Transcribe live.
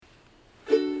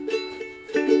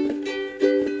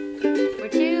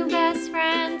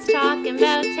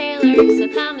about Taylor, so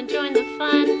come and join the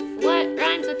fun. What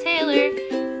rhymes with Taylor?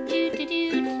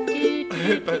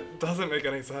 That doesn't make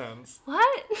any sense.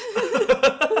 What?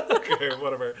 Okay,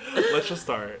 whatever. Let's just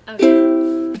start.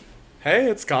 Okay.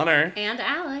 Hey, it's Connor. And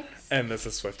Alex. And this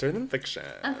is Swifter Than Fiction.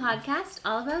 A podcast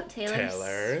all about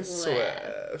Taylor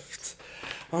Swift.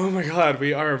 Oh my god,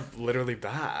 we are literally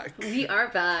back. We are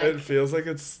back. It feels like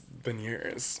it's been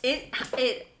years.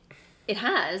 It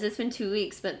has. It's been 2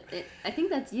 weeks, but I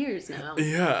think that's years now.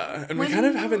 Yeah, and we kind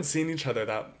of haven't seen each other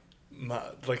that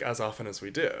much, like as often as we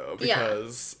do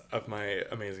because of my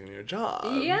amazing new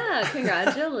job. Yeah,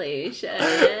 congratulations.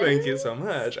 Thank you so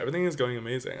much. Everything is going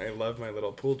amazing. I love my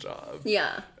little pool job.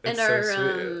 Yeah, It's and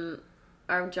so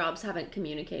our jobs haven't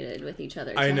communicated with each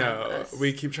other. I know.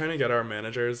 We keep trying to get our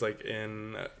managers like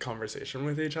in conversation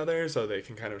with each other so they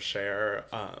can kind of share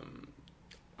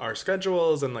our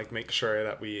schedules and like make sure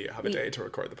that we have a day to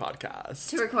record the podcast.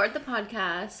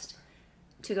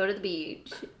 To go to the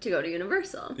beach, to go to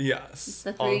Universal. Yes.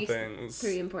 The all things.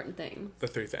 three important things. The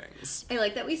three things. I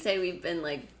like that we say we've been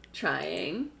like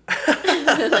trying.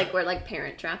 Like we're like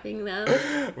parent trapping them.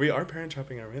 We are parent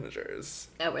trapping our managers.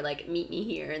 Yeah, we're like, meet me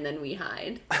here, and then we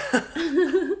hide.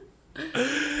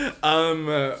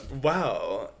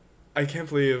 Wow. I can't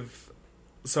believe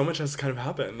so much has kind of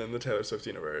happened in the Taylor Swift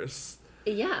universe.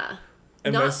 Yeah.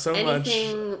 And Not there's so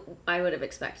anything I would have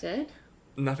expected.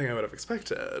 Nothing I would have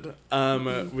expected.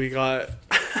 We got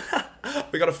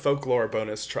a folklore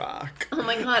bonus track. Oh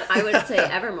my god, I would say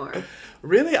Evermore.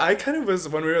 Really? I kind of was,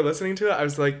 when we were listening to it, I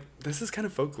was like, this is kind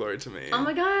of folklore to me. Oh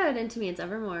my god, and to me it's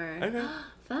Evermore. Okay.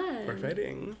 Fun. We're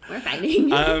fighting.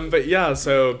 But yeah,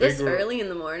 so this early in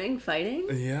the morning fighting?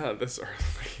 Yeah, this early.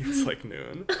 It's like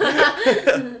noon.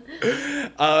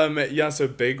 Yeah, so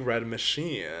Big Red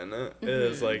Machine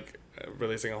is like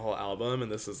releasing a whole album,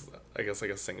 and this is, I guess,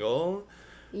 like a single.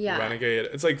 Yeah. Renegade.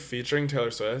 It's like featuring Taylor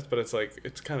Swift, but it's like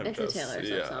it's kind of it's just a Taylor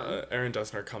Swift song. Aaron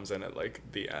Dessner comes in at like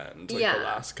the end, like the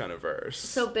last kind of verse.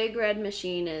 So Big Red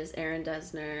Machine is Aaron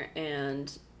Dessner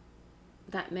and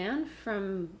that man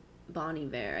from Bon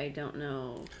Iver. I don't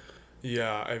know.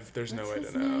 Yeah, there's no way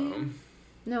to know. Name?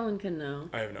 No one can know.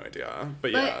 I have no idea,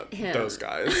 but yeah, him. Those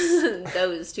guys,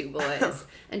 those two boys,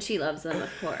 and she loves them, of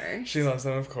course. She loves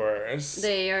them, of course.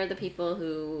 They are the people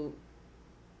who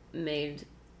made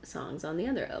songs on the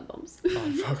other albums.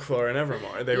 On Folklore and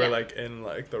Evermore. They were like in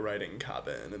like the writing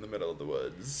cabin in the middle of the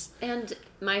woods. And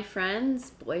my friend's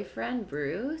boyfriend,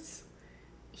 Bruce,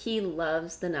 he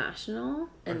loves The National,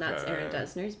 and that's Aaron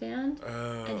Dessner's band.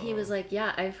 Oh. And he was like,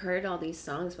 yeah, I've heard all these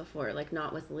songs before, like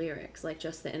not with lyrics, like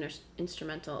just the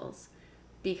instrumentals,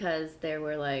 because they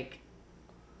were like,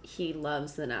 he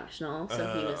loves The National,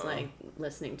 so he was like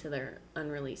listening to their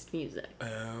unreleased music.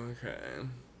 Okay.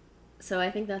 So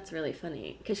I think that's really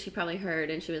funny, because she probably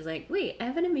heard and she was like, wait, I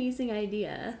have an amazing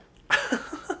idea.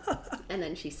 And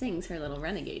then she sings her little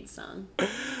Renegade song.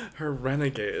 Her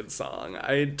Renegade song.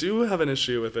 I do have an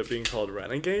issue with it being called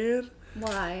Renegade.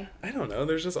 Why? I don't know.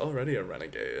 There's just already a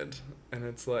Renegade. And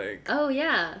it's like... Oh,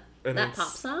 yeah. And that pop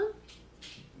song?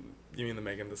 You mean the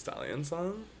Megan Thee Stallion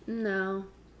song? No.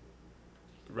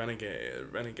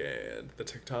 Renegade. The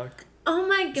TikTok. Oh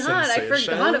my god,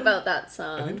 sensation. I forgot about that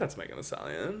song. I think that's Megan Thee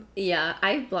Stallion. Yeah,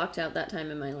 I blocked out that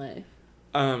time in my life.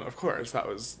 Of course, that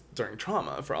was during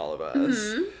trauma for all of us.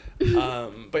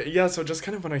 Mm-hmm. But yeah, so just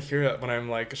kind of when I hear it, when I'm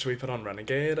like, should we put on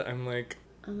Renegade? I'm like,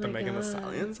 oh the Megan Thee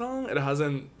Stallion song? It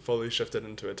hasn't fully shifted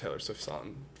into a Taylor Swift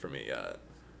song for me yet.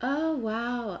 Oh,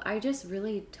 wow. I just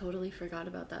really totally forgot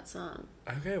about that song.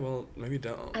 Okay, well, maybe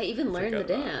don't. I even learned the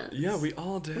dance. Yeah, we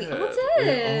all did. We all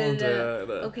did.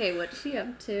 Okay, what's she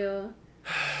up to?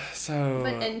 So...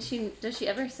 Does she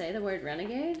ever say the word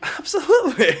renegade?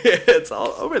 Absolutely. It's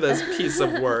all over this piece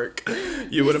of work.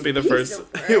 You wouldn't be the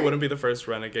first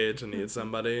renegade to need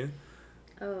somebody.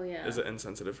 Oh, yeah. Is it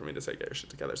insensitive for me to say get your shit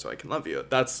together so I can love you?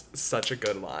 That's such a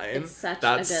good line. It's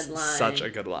such a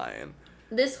good line.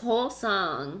 This whole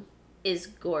song is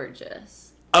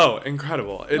gorgeous. Oh,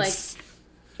 incredible. It's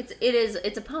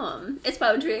a poem. It's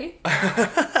poetry.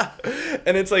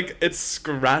 And it's like, it's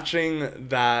scratching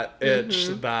that itch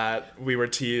that we were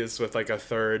teased with like a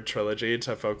third trilogy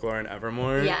to Folklore and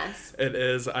Evermore. Yes. It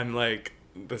is. I'm like,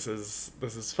 this is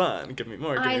fun. Give me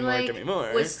more, give me more.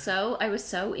 I was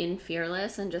so in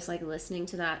Fearless and just like listening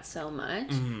to that so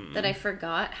much that I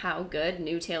forgot how good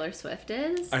new Taylor Swift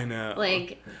is. I know.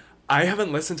 Like, I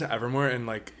haven't listened to Evermore in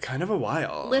like kind of a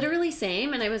while. Literally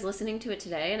same, and I was listening to it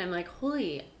today, and I'm like,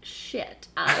 holy shit,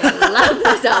 I love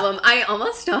this album. I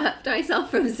almost stopped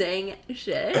myself from saying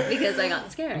shit because I got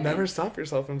scared. Never stop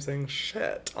yourself from saying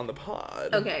shit on the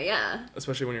pod. Okay, yeah.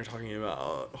 Especially when you're talking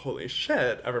about, holy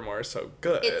shit, Evermore is so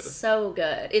good. It's so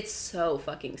good. It's so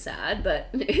fucking sad, but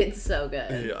it's so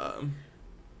good. Yeah.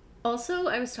 Also,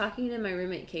 I was talking to my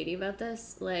roommate Katie about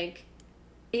this, like,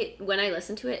 when I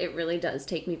listen to it, it really does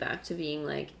take me back to being,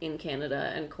 like, in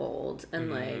Canada and cold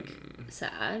and, like,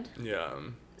 sad. Yeah.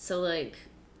 So, like...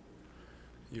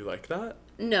 You like that?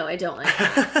 No, I don't like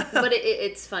that. But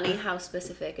it's funny how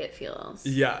specific it feels.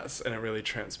 Yes, and it really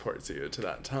transports you to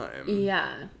that time.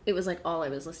 Yeah. It was, like, all I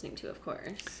was listening to, of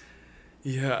course.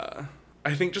 Yeah.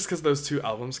 I think just because those two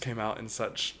albums came out in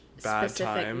such bad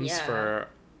times for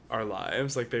our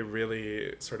lives, like they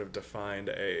really sort of defined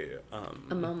a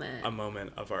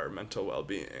moment of our mental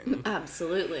well-being.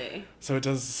 Absolutely. So it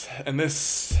does, and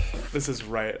this is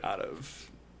right out of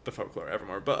the Folklore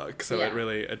Evermore book, so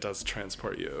it does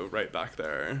transport you right back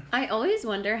there. I always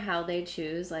wonder how they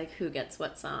choose like who gets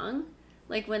what song.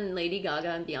 Like when Lady Gaga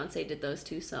and Beyonce did those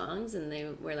two songs, and they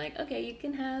were like, okay, you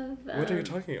can have what are you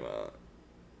talking about?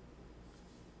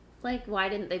 Like, why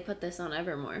didn't they put this on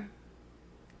Evermore?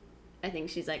 I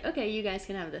think she's like, okay, you guys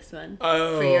can have this one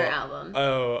for your album.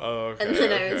 Okay. And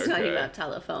then I was talking about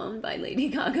Telephone by Lady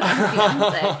Gaga and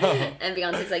Beyonce. And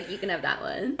Beyonce's like, you can have that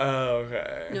one. Oh,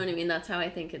 okay. You know what I mean? That's how I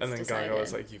think it's decided. And then Gaga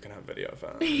was like, you can have Video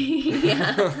Phone.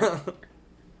 Yeah.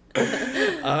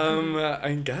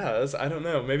 I guess. I don't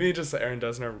know. Maybe just Aaron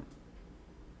Dessner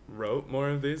wrote more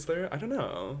of these there. I don't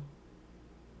know.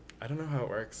 I don't know how it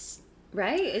works.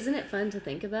 Right? Isn't it fun to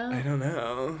think about? I don't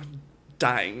know.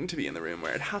 Dying to be in the room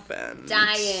where it happened.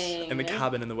 Dying. In the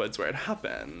cabin in the woods where it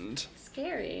happened.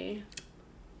 Scary.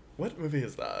 What movie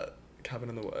is that? Cabin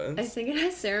in the Woods? I think it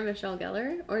has Sarah Michelle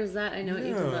Gellar. Or is that I Know What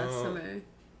You Did Last Summer?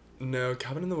 No,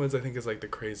 Cabin in the Woods I think is like the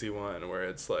crazy one where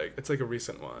it's like a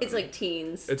recent one. It's like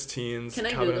teens. It's teens. Can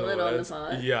I Cabin Google in it Woods. on the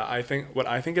pod? Yeah, what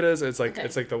I think it is, it's like okay.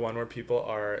 It's like the one where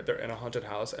they're in a haunted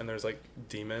house and there's like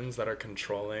demons that are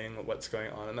controlling what's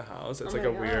going on in the house. It's like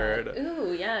a weird.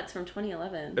 Ooh, yeah, it's from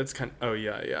 2011. It's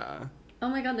yeah. Oh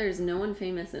my god, there's no one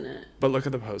famous in it. But look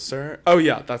at the poster. Oh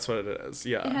yeah, that's what it is.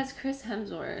 Yeah. It has Chris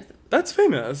Hemsworth. That's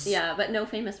famous. Yeah, but no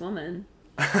famous woman.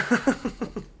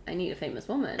 I need a famous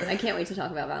woman. I can't wait to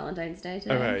talk about Valentine's Day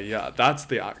today. Okay, yeah, that's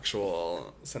the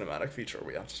actual cinematic feature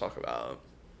we have to talk about.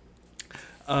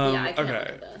 Yeah, I can't look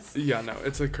at this. Yeah, no,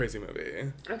 it's a crazy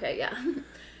movie. Okay, yeah.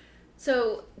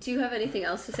 So, do you have anything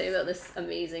else to say about this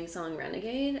amazing song,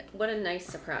 Renegade? What a nice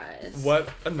surprise. What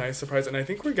a nice surprise, and I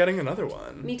think we're getting another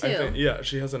one. Me too. Yeah,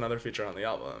 she has another feature on the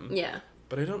album. Yeah.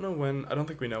 But I don't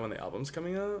think we know when the album's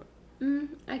coming out.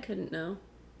 I couldn't know.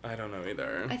 I don't know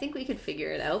either. I think we could figure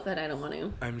it out, but I don't want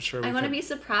to. I'm sure I want to be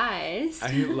surprised.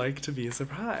 I like to be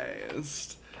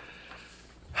surprised.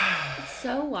 It's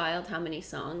so wild how many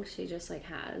songs she just, like,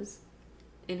 has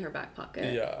in her back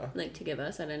pocket. Yeah. Like, to give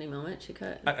us at any moment she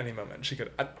could. At any moment.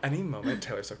 At any moment,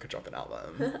 Taylor Swift could drop an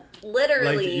album.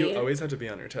 Literally. Like, you always have to be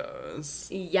on your toes.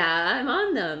 Yeah, I'm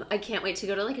on them. I can't wait to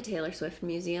go to, like, a Taylor Swift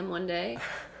museum one day.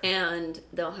 And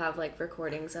they'll have, like,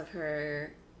 recordings of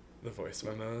her... The voice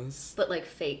memos. But, like,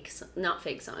 not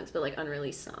fake songs, but, like,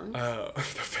 unreleased songs. Oh, the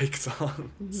fake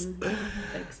songs.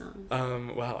 Mm-hmm. Fake songs.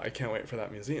 Wow, I can't wait for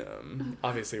that museum.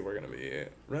 Obviously, we're going to be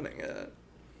running it.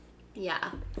 Yeah.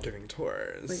 Giving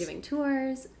tours. We're giving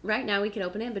tours. Right now we could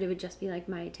open it, but it would just be, like,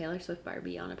 my Taylor Swift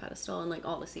Barbie on a pedestal and, like,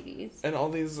 all the CDs. And all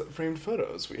these framed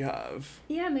photos we have.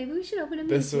 Yeah, maybe we should open a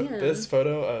museum. This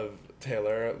photo of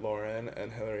Taylor, Lauren,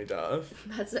 and Hilary Duff.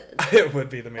 It would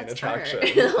be the main attraction.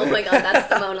 Oh my god,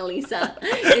 that's the Mona Lisa.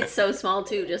 It's so small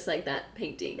too, just like that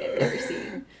painting I've never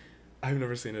seen. I've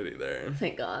never seen it either.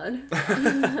 Thank God.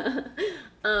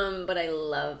 But I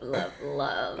love.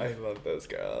 I love those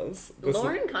girls.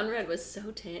 Lauren Conrad was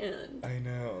so tan. I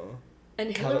know.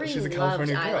 And Hillary she's a loved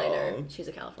California eyeliner. girl. She's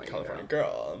a California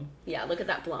girl. Yeah, look at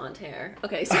that blonde hair.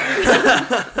 Okay,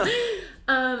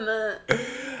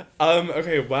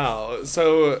 okay, wow.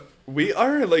 So we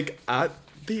are like at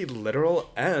the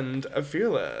literal end of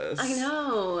Fearless. I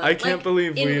know. I can't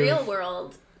believe in real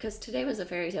world, because Today Was a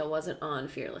Fairy Tale wasn't on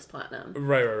Fearless Platinum.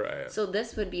 Right. So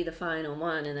this would be the final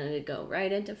one, and then it'd go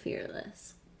right into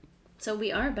Fearless. So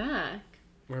we are back.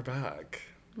 We're back.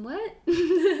 What?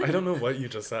 I don't know what you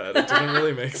just said. It didn't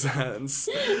really make sense.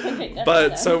 Okay,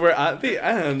 but so we're at the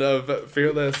end of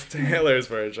Fearless Taylor's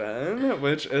version,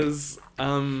 which is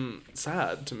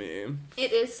sad to me.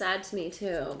 It is sad to me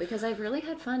too, because I've really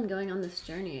had fun going on this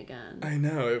journey again. I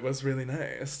know, it was really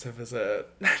nice to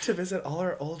visit all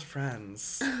our old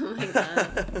friends. Oh my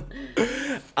god.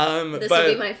 This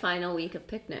will be my final week of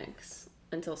picnics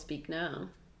until Speak Now.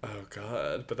 Oh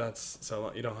god, but that's so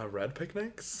long. You don't have red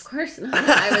picnics? Of course not.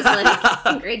 I was like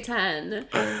in grade 10.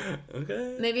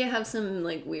 Okay. Maybe I have some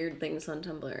like weird things on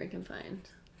Tumblr I can find.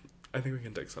 I think we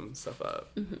can dig some stuff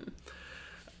up.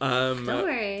 Mm-hmm. Don't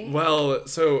worry. Well,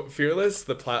 so Fearless,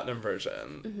 the platinum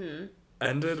version,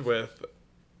 ended with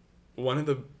one of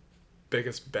the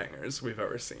biggest bangers we've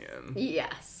ever seen.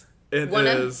 Yes. One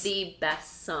of the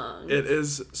best songs. It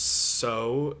is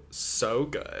so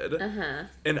good. Uh-huh.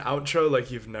 An outro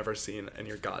like you've never seen in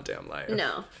your goddamn life.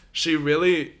 No.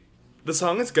 The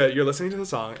song is good. You're listening to the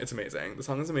song. It's amazing. The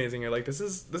song is amazing. You're like, this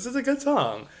is a good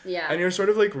song. Yeah. And you're sort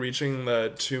of like reaching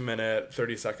the 2-minute,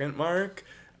 30-second mark.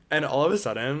 And all of a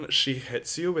sudden, she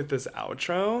hits you with this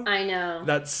outro. I know.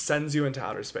 That sends you into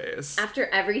outer space. After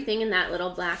everything in that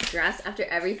little black dress, after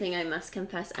everything, I must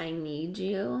confess, I need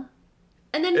you.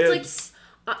 And then it's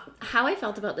like, how I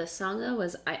felt about this song, though,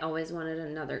 was I always wanted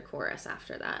another chorus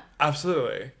after that.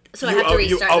 Absolutely. So I have to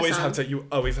restart You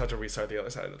always have to restart the other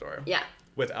side of the door. Yeah.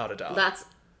 Without a doubt.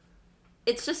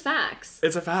 It's just facts.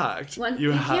 It's a fact.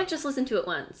 You can't just listen to it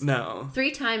once. No.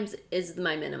 3 times is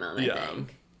my minimum, I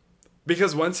think.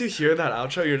 Because once you hear that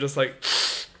outro, you're just like,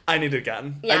 I need it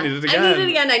again. Yeah. I need it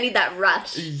again. I need that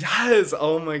rush. Yes.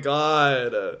 Oh my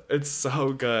god. It's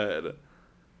so good.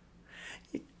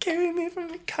 You carried me from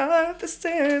the car up the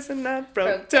stairs and I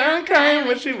broke down crying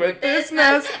when she worked this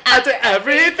mess. After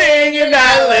everything in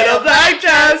that little black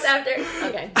dress.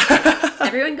 Okay.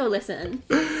 Everyone go listen.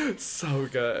 So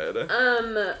good.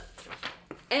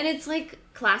 And it's like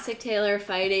classic Taylor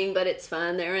fighting, but it's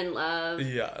fun. They're in love.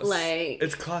 Yes. Like,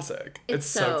 it's classic. It's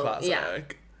so classic. Yeah.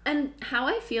 And how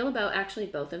I feel about actually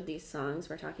both of these songs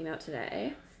we're talking about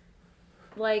today,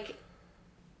 like,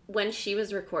 when she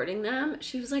was recording them,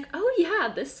 she was like, oh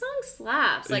yeah, this song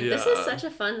slaps. Like, this is such a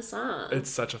fun song. It's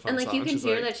such a fun song. And, like, you can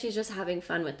hear that she's just having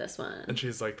fun with this one. And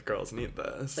she's like, the girls need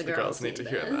this. The girls need to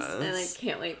hear this. And I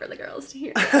can't wait for the girls to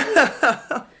hear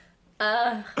this.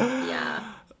 Yeah.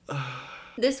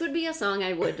 This would be a song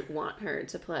I would want her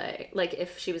to play. Like,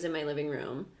 if she was in my living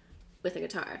room with a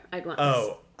guitar, I'd want this.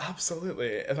 Oh, absolutely.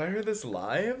 If I heard this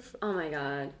live... Oh my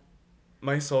god.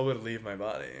 My soul would leave my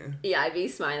body. Yeah, I'd be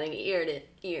smiling ear to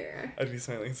ear. I'd be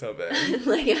smiling so big.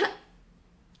 Like,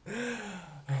 oh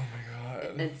my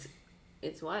god.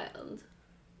 It's wild.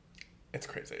 It's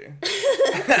crazy.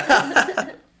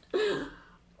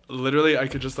 Literally, I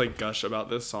could just, like, gush about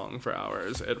this song for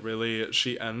hours.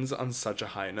 She ends on such a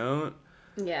high note.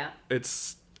 Yeah.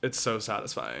 It's so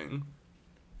satisfying.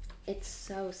 It's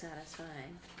so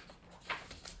satisfying.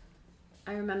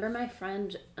 I remember my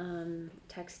friend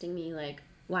texting me, like,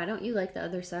 why don't you like the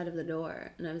other side of the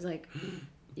door? And I was like,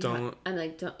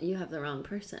 you have the wrong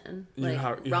person. Like,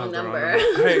 wrong number.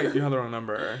 Hey, you have the wrong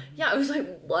number. Yeah, I was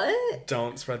like, what?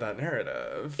 Don't spread that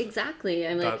narrative. Exactly.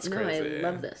 I'm like, no, crazy. I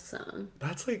love this song.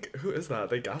 That's like, who is that?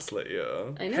 They gaslit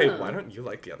you. I know. Hey, why don't you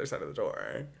like the other side of the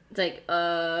door? It's like,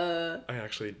 I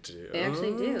actually do. I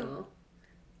actually do.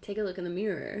 Take a look in the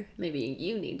mirror. Maybe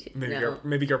you need to.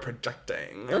 Maybe you're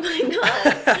projecting. Oh my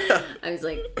god. I was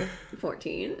like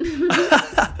 14. You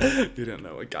didn't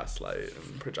know what gaslight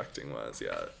and projecting was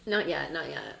yet. Not yet.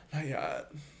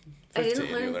 15,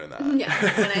 you learned that.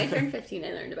 Yeah. When I turned 15,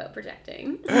 I learned about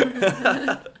projecting.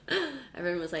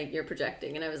 Everyone was like, you're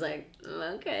projecting. And I was like,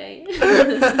 okay.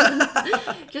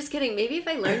 Just kidding. Maybe if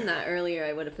I learned that earlier,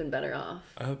 I would have been better off.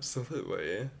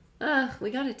 Absolutely. We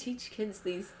gotta teach kids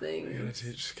these things.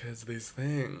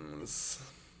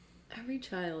 Every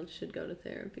child should go to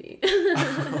therapy.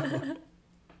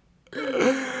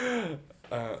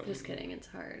 Just kidding, it's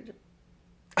hard.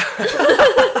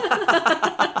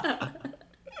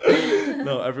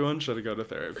 No, everyone should go to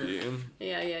therapy.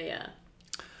 Yeah.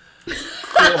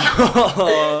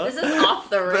 Cool. This is off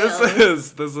the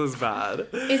rails. This is bad.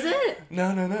 Is it?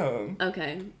 No.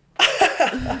 Okay.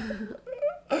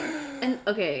 And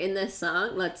okay, in this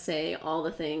song, let's say all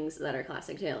the things that are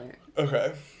classic Taylor.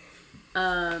 Okay.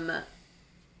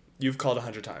 You've called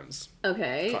 100 times.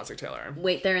 Okay. Classic Taylor.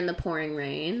 Wait there in the pouring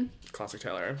rain. Classic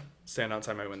Taylor. Stand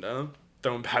outside my window.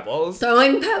 Throwing pebbles. It's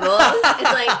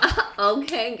like,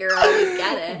 okay, girl, you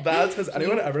get it. Has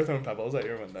anyone ever thrown pebbles at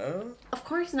your window? Of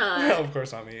course not. No, of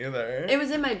course not me either. It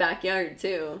was in my backyard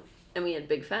too, and we had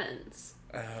big fence.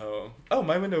 Oh,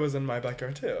 my window was in my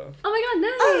backyard too. Oh my god,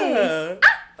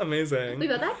 nice. Amazing. We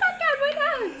both had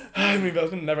podcast And we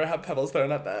both never had pebbles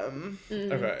thrown at them.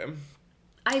 Mm-hmm. Okay.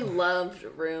 I loved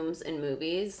rooms in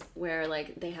movies where,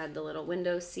 like, they had the little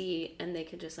window seat and they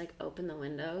could just, like, open the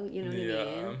window. You know what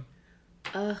I mean?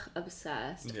 Ugh,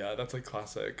 obsessed. Yeah, that's like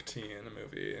classic teen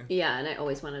movie. Yeah, and I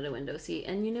always wanted a window seat.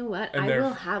 And you know what? I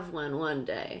will have one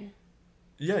day.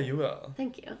 Yeah, you will.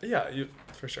 Thank you. Yeah, you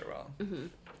for sure will. Mm-hmm.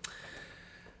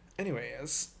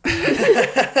 Anyways.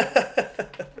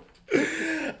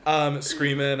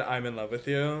 Screamin', I'm in love with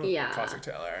you. Yeah. Classic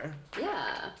Taylor.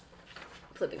 Yeah.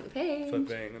 Flipping the page.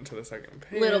 Flipping to the second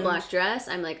page. Little Black Dress.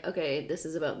 I'm like, okay, this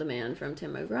is about the man from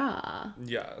Tim McGraw.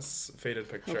 Yes. Faded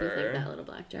Picture. Hope you think that Little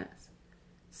Black Dress.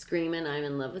 Screamin', I'm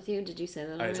in love with you. Did you say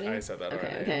that already? I said that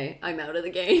already. Okay. I'm out of the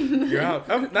game. You're out.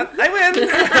 Oh, I win!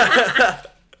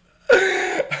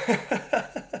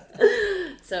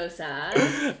 So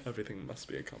sad. Everything must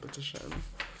be a competition.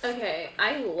 Okay.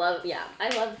 I love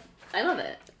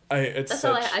it. That's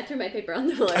all I threw my paper on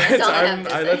the floor. That's all I have to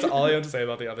say. That's all I have to say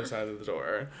about the other side of the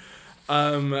door.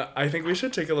 I think we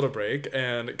should take a little break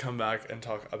and come back and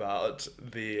talk about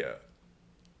the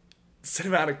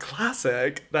cinematic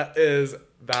classic that is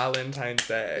Valentine's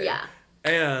Day. Yeah.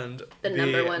 And the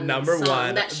number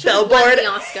one that Billboard the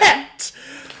Oscar. Hit.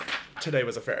 Today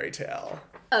Was a Fairy Tale.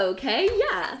 Okay,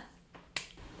 yeah.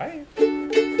 Bye.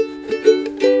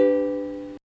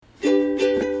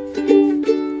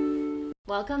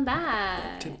 Welcome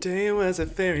back. Today was a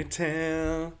fairy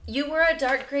tale. You wore a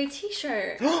dark gray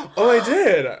t-shirt. Oh, I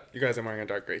did. You guys, I'm wearing a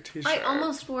dark gray t-shirt. I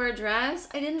almost wore a dress.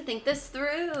 I didn't think this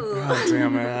through. Oh,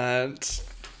 damn it.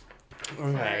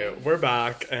 Okay, we're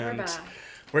back, and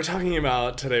we're talking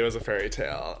about Today Was a Fairy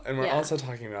Tale, and we're also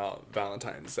talking about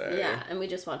Valentine's Day. Yeah, and we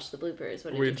just watched the bloopers.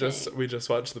 What did you think? We just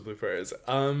watched the bloopers.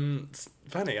 It's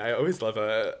funny. I always love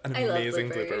an amazing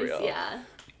blooper reel. Yeah.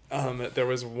 There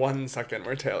was 1 second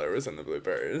where Taylor was in the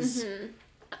bloopers. Mm-hmm.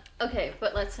 Okay,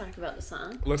 but let's talk about the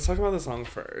song. Let's talk about the song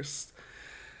first.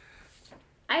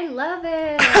 I love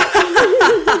it.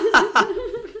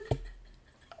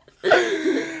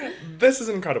 This is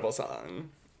an incredible song.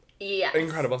 Yes.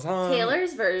 Incredible song.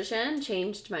 Taylor's version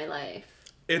changed my life.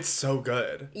 It's so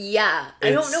good. Yeah.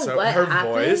 I don't know what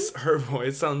happened. Her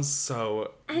voice sounds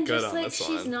so and good just, on like, this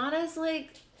one. she's not as,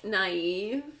 like,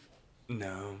 naive.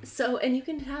 No. So, and you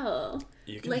can tell.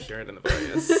 You can hear it in the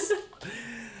voice.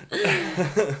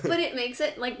 But it makes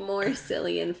it, like, more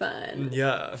silly and fun.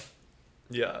 Yeah.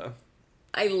 Yeah.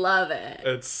 I love it.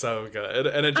 It's so good.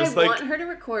 And it just, I want her to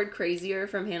record Crazier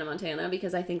from Hannah Montana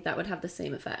because I think that would have the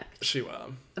same effect. She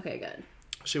will. Okay, good.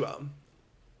 She will.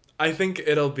 I think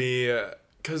it'll be...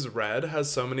 Because Red has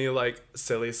so many, like,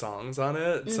 silly songs on it.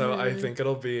 Mm-hmm. So I think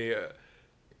it'll be...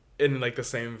 in, like, the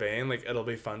same vein, like, it'll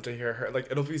be fun to hear her, like,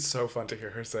 it'll be so fun to hear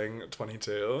her sing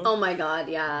 22. Oh my god,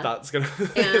 yeah. That's gonna...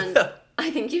 And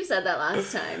I think you said that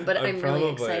last time, but I'm really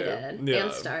excited. Yeah.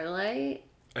 And Starlight.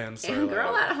 And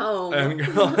Girl at Home. And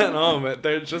Girl at Home.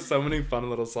 There's just so many fun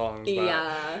little songs that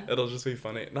yeah. It'll just be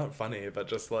funny. Not funny, but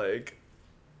just, like,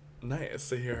 nice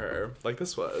to hear her. Like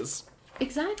this was.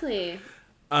 Exactly.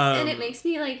 And it makes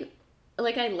me,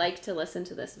 like I like to listen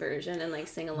to this version and, like,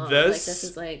 sing along. This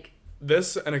is, like...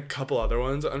 This and a couple other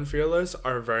ones on Fearless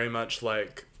are very much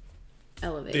like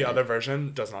elevated. The other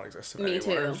version does not exist anymore. Me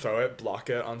too. Throw it, block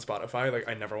it on Spotify. Like,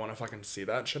 I never want to fucking see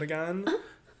that shit again.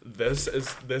 This is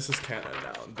canon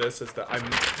now.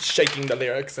 I'm shaking the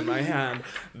lyrics in my hand.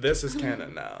 This is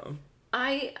canon now.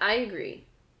 I agree.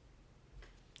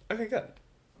 Okay, good.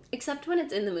 Except when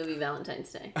it's in the movie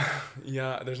Valentine's Day.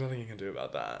 Yeah, there's nothing you can do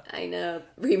about that. I know.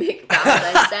 Remake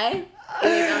Valentine's Day.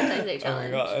 Remake Valentine's Day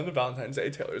challenge. Oh my god, and the Valentine's Day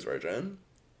Taylor's version.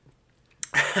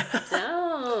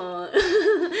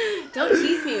 Don't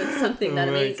tease me with something that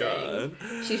amazing. God.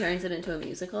 She turns it into a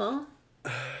musical.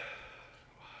 Wow.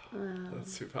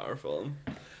 That's too powerful.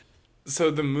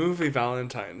 So the movie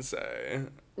Valentine's Day...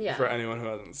 Yeah. For anyone who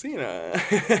hasn't seen it,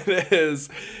 it is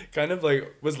kind of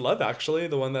like, was Love Actually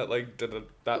the one that, like, did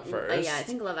that first? Yeah, I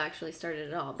think Love Actually started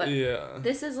it all. But yeah.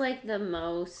 This is, like, the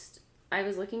most... I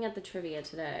was looking at the trivia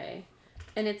today,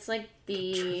 and it's, like,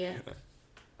 the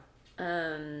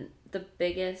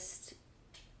biggest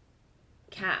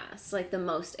cast, like, the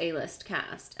most A-list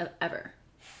cast of ever.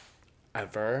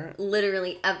 Ever?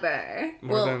 Literally ever.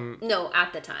 No,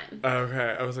 at the time.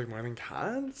 Okay, I was like, more than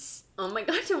Cats? Oh my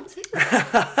god, don't say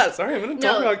that. Sorry, I'm gonna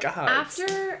talk about Cats.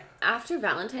 After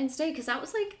Valentine's Day, because that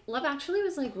was like, Love Actually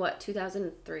was like, what,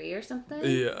 2003 or something?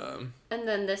 Yeah. And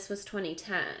then this was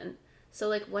 2010. So,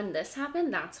 like, when this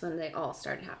happened, that's when they all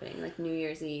started happening. Like, New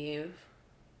Year's Eve.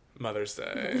 Mother's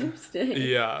Day. Mother's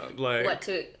Day. Yeah, like... What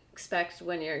to expect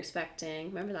when you're expecting.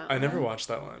 Remember that one? I never watched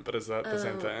that one, but is that the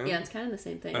same thing? Yeah, it's kind of the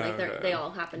same thing. Like, okay. they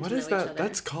all happen to know each other. What is that?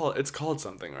 That's called... It's called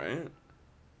something, right?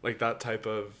 Like, that type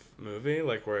of movie?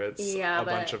 Like, where it's a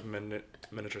bunch of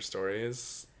miniature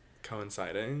stories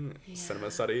coinciding. Yeah.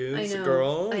 Cinema studies,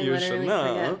 girl. You should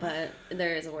know. Forget, but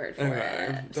there is a word for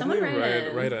it. Someone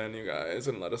write in, you guys,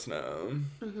 and let us know.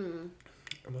 Mm-hmm.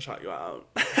 And we'll shout you out.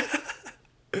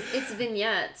 It's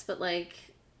vignettes, but, like...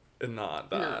 Not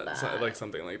that. So, like,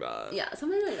 something like that. Yeah,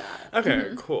 something like that.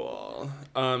 Okay, cool.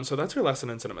 So that's your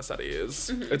lesson in cinema studies.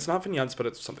 Mm-hmm. It's not vignettes, but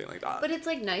it's something like that. But it's,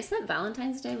 like, nice that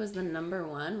Valentine's Day was the number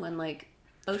one when, like,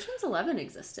 Ocean's 11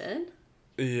 existed.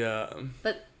 Yeah.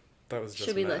 But that was just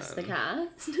should we list the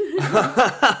cast?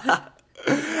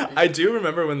 I do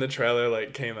remember when the trailer,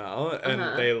 like, came out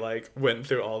and they, like, went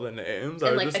through all the names.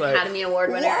 And, like, Academy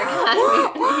Award winner.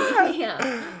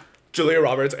 Yeah. Julia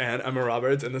Roberts and Emma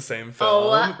Roberts in the same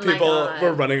film. People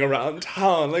were running around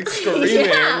town, like,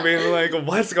 screaming, being like,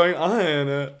 what's going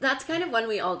on? That's kind of when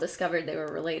we all discovered they were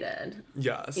related.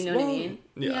 Yes. You know what I mean?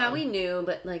 Yeah, we knew,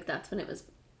 but, like, that's when it was...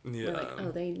 Yeah. We're like,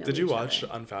 oh, they know Did you each watch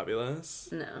other. Unfabulous?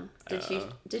 No.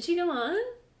 Did she go on?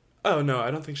 Oh, no, I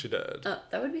don't think she did. Oh,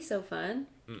 that would be so fun.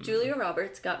 Julia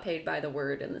Roberts got paid by the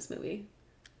word in this movie.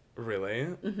 Really?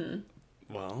 Mm-hmm.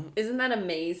 Well... Isn't that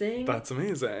amazing? That's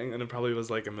amazing. And it probably was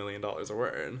like $1 million a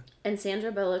word. And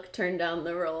Sandra Bullock turned down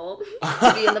the role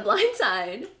to be in The Blind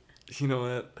Side. You know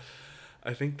what?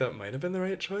 I think that might have been the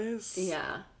right choice.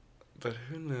 Yeah. But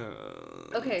who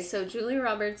knows? Okay, so Julia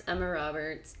Roberts, Emma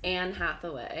Roberts, Anne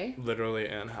Hathaway. Literally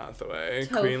Anne Hathaway.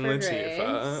 Topher Queen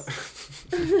Latifah.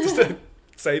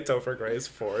 Say Topher Grace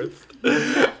fourth.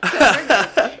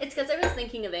 It's because I was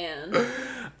thinking of Anne.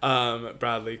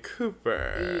 Bradley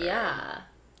Cooper. Yeah.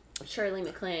 Shirley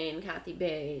MacLaine, Kathy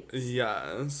Bates.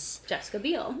 Yes. Jessica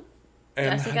Biel.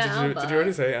 Jessica Alba. Did you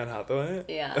already say Anne Hathaway?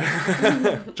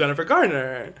 Yeah. Jennifer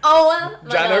Garner. Oh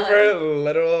my Jennifer God.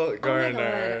 Little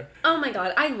Garner. Oh my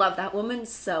God. I love that woman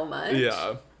so much.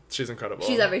 Yeah. She's incredible.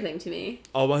 She's everything to me.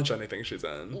 I'll watch anything she's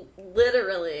in.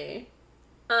 Literally.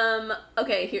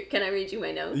 Okay, here, can I read you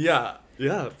my notes?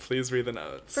 Yeah, please read the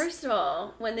notes. First of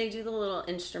all, when they do the little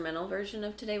instrumental version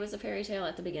of Today Was a Fairy Tale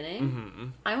at the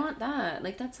beginning, I want that.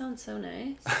 Like, that sounds so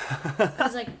nice. I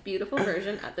was like, beautiful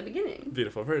version at the beginning.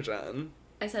 Beautiful version.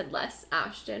 I said less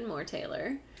Ashton, more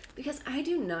Taylor. Because I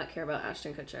do not care about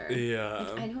Ashton Kutcher.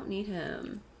 Yeah. Like, I don't need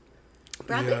him.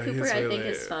 Bradley Cooper, I think,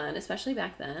 is fun, especially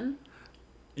back then.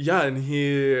 Yeah, and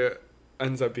he...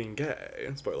 ends up being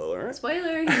gay. Spoiler alert.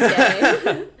 Spoiler, he's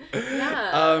gay.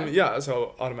 Yeah. Yeah,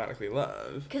 so automatically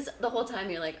love. Because the whole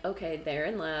time you're like, okay, they're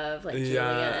in love, like Julia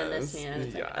and this man.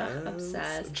 It's like,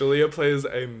 obsessed. Julia plays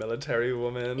a military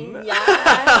woman.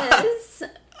 Yes.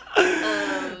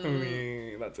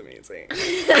 That's amazing.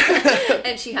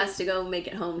 And she has to go make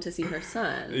it home to see her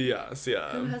son. Yes,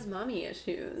 yeah. Who has mommy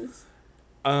issues?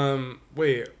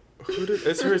 Wait.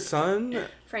 Is her son?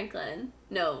 Franklin.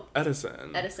 No.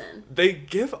 Edison. Edison. They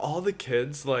give all the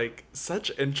kids, like,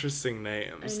 such interesting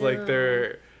names. Like,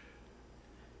 they're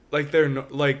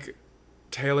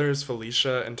Taylor's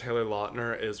Felicia and Taylor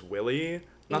Lautner is Willie.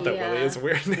 Not that Willie is a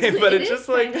weird name, but it's just,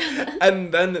 like...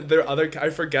 And then their other... I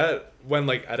forget when,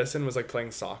 like, Edison was, like,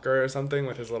 playing soccer or something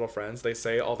with his little friends. They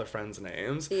say all the friends'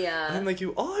 names. Yeah. And I'm like,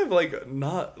 you all have, like,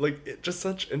 not... Like, just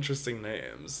such interesting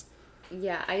names.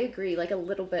 Yeah, I agree. Like, a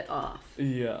little bit off.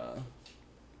 Yeah.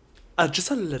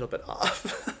 Just a little bit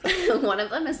off. One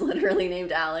of them is literally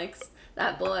named Alex.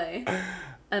 That boy.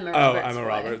 Emma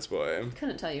Roberts' boy.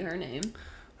 Couldn't tell you her name.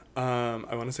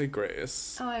 I want to say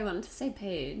Grace. Oh, I wanted to say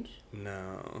Paige.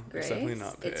 No. Grace? It's definitely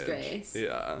not Paige. It's Grace.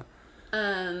 Yeah.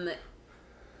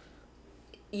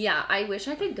 Yeah, I wish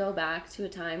I could go back to a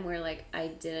time where, like, I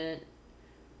didn't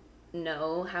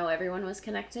know how everyone was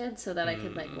connected so that I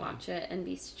could, like, watch it and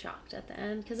be shocked at the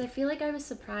end. Because I feel like I was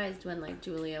surprised when, like,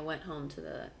 Julia went home to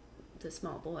the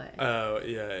small boy. Oh,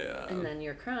 yeah. And then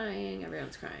you're crying,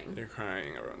 everyone's crying. You're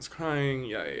crying, everyone's crying,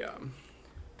 yeah.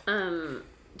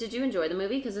 Did you enjoy the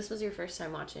movie? Because this was your first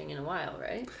time watching in a while,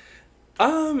 right?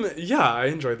 Yeah, I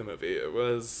enjoyed the movie.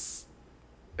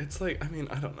 It's like, I mean,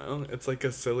 I don't know. It's like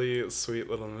a silly, sweet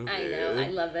little movie. I know, I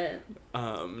love it.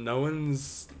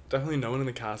 Definitely no one in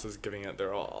the cast is giving it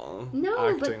their all.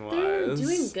 No, but they're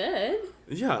doing good.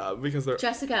 Yeah, because they're...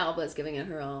 Jessica Alba is giving it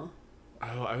her all.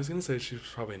 Oh, I was going to say she's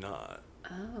probably not.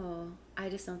 Oh, I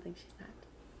just don't think she's that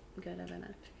good of an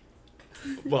actress.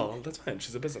 Well, that's fine.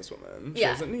 She's a businesswoman. She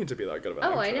doesn't need to be that good of an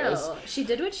actress. I know. She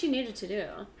did what she needed to do.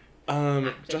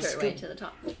 Jessica right to the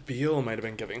top. Biel might have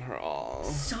been giving her all.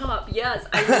 Stop. Yes,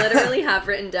 I literally have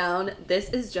written down, this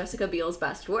is Jessica Biel's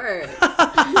best work.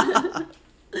 I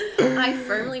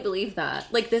firmly believe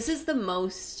that. Like, this is the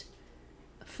most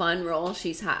fun role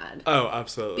she's had. Oh,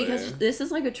 absolutely. Because this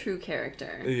is like a true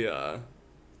character. Yeah.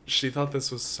 She thought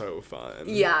this was so fun.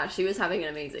 Yeah, she was having an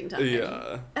amazing time.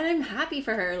 Yeah. And I'm happy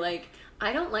for her. Like,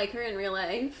 I don't like her in real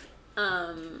life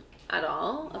at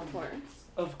all, of course.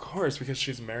 Of course, because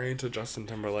she's married to Justin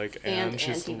Timberlake and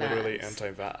she's literally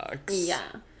anti-vax. Yeah.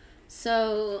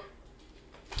 So,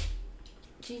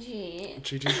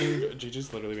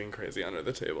 Gigi's literally being crazy under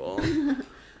the table.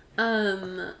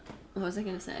 What was I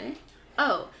gonna say?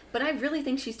 Oh, but I really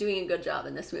think she's doing a good job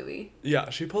in this movie. Yeah,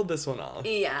 she pulled this one off.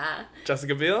 Yeah.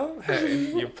 Jessica Biel,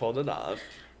 hey, you pulled it off.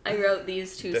 I wrote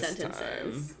these two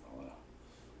sentences.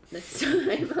 This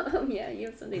time. Oh, yeah, you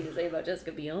have something to say about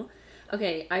Jessica Biel.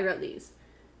 Okay, I wrote these.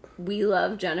 We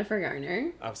love Jennifer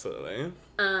Garner. Absolutely.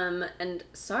 And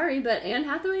sorry, but Anne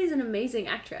Hathaway is an amazing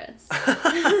actress.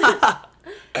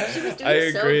 She was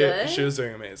doing so good. She was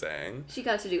doing amazing. She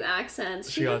got to do accents.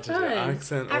 She got to do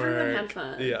accent work. Everyone had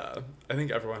fun. Yeah. I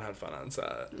think everyone had fun on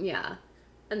set. Yeah.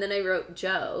 And then I wrote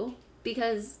Joe,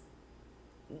 because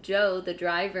Joe, the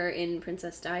driver in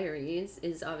Princess Diaries,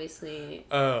 is obviously...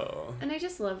 Oh. And I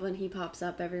just love when he pops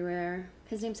up everywhere.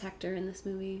 His name's Hector in this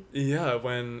movie. Yeah,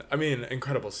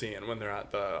 incredible scene when they're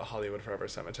at the Hollywood Forever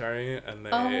Cemetery and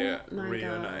they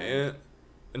reunite. God.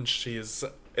 And she's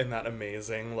in that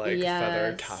amazing,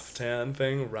 feather caftan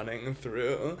thing running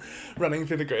through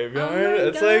the graveyard.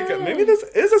 It's God. Like, maybe this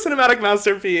is a cinematic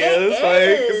masterpiece.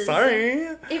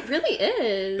 Sorry. It really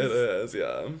is. It is,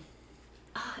 yeah.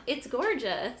 It's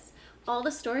gorgeous. All the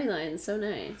storylines, so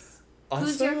nice. Also,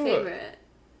 who's your favorite?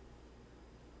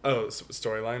 Oh,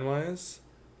 storyline-wise?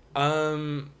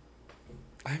 I'm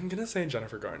gonna say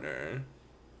Jennifer Garner.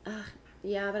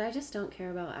 Yeah, but I just don't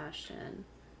care about Ashton.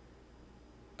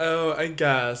 Oh, I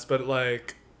guess, but, I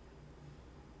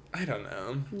don't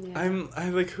know.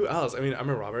 Yeah. Who else? I mean,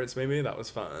 Emma Roberts, maybe? That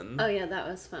was fun. Oh, yeah, that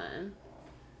was fun.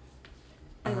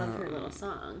 I love her little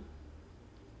song.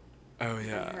 Oh,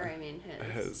 yeah. By her, I mean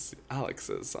his.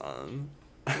 Alex's song.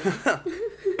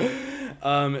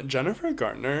 Jennifer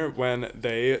Garner, when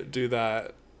they do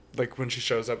that, when she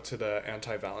shows up to the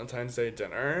anti-Valentine's Day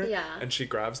dinner. Yeah. And she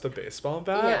grabs the baseball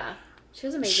bat. Yeah. She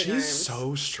has amazing arms. She's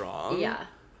so strong. Yeah.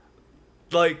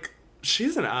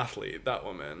 She's an athlete, that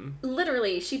woman.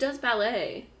 Literally, she does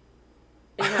ballet.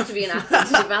 And you have to be an athlete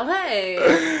to do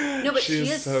ballet. No, but she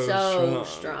is so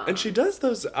strong. And she does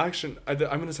those action... I'm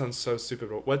going to sound so stupid,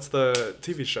 but what's the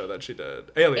TV show that she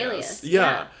did? Alias.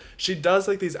 Yeah. She does,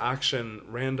 these action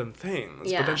random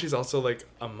things. Yeah. But then she's also,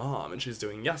 a mom, and she's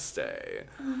doing Yes Day.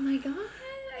 Oh, my God.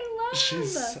 I love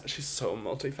She's so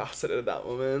multifaceted, that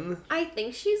woman. I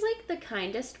think she's, the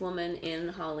kindest woman in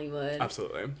Hollywood.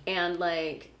 Absolutely. And,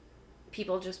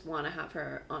 people just want to have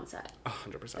her on set.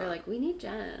 100%. They're like, we need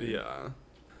Jen. Yeah.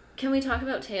 Can we talk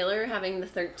about Taylor having the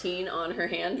 13 on her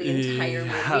hand the entire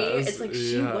movie? It's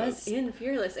she was in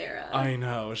Fearless era. I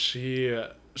know. She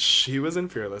was in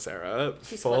Fearless era.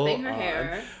 She's flipping her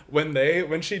hair.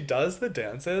 When she does the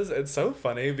dances, it's so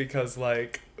funny because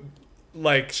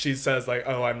she says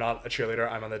oh, I'm not a cheerleader,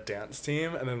 I'm on the dance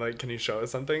team, and then can you show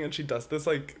us something? And she does this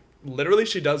literally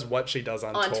she does what she does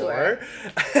on tour.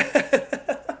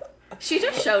 She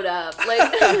just showed up.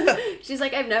 She's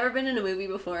like, I've never been in a movie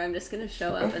before. I'm just going to show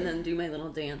up and then do my little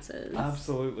dances.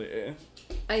 Absolutely.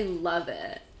 I love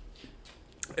it.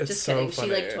 It's just so kidding.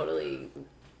 funny. She, totally...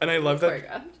 And I love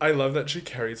that she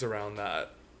carries around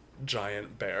that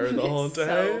giant bear the whole day.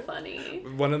 So funny.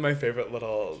 One of my favorite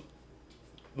little...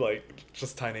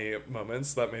 just tiny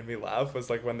moments that made me laugh was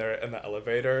when they're in the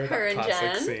elevator. Her and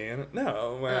classic Jen? Scene.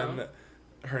 No, when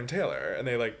her and Taylor, and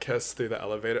they kiss through the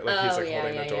elevator, he's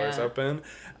holding the doors open,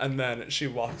 and then she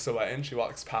walks away and she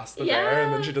walks past the bear,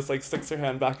 and then she just sticks her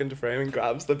hand back into frame and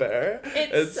grabs the bear.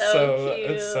 It's so cute.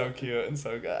 It's so cute and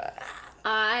so good.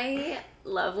 I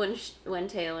love when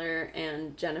Taylor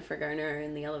and Jennifer Garner are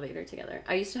in the elevator together.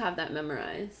 I used to have that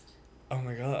memorized. Oh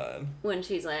my God. When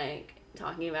she's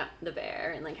talking about the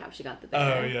bear and how she got the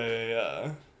bear. Oh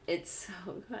yeah. It's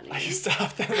so funny. I used to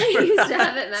have that memorized. I used to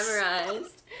have it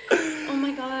memorized. Oh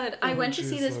my God. I went to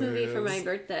see this movie for my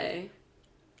birthday.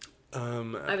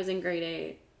 I was in grade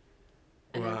 8.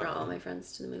 And I brought all my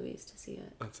friends to the movies to see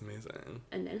it. That's amazing.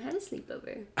 And then had a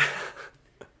sleepover.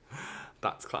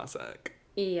 That's classic.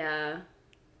 Yeah.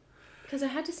 Because I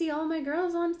had to see all my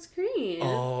girls on screen.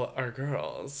 All our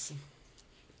girls.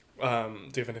 Do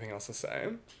you have anything else to say?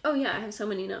 Oh yeah, I have so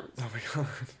many notes. Oh my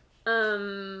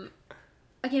God.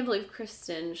 I can't believe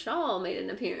Kristen Shaw made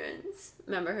an appearance.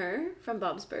 Remember her from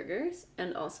Bob's Burgers?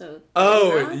 And also...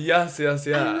 Oh, yes. I'm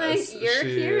you're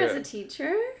here as a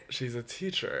teacher? She's a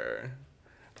teacher.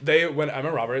 When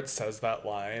Emma Roberts says that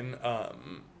line,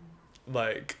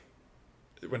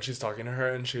 when she's talking to her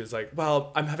and she was like,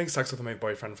 well, I'm having sex with my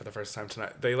boyfriend for the first time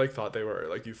tonight. They like thought they were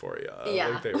like Euphoria. Yeah,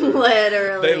 like, they were,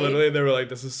 literally. They were like,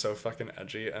 this is so fucking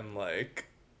edgy and like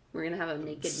we're gonna have a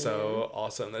naked so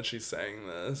awesome that she's saying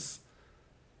this.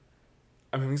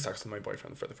 I'm having sex with my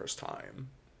boyfriend for the first time.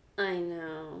 I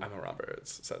know. Emma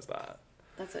Roberts says that.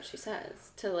 That's what she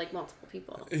says to like multiple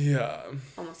people. Yeah.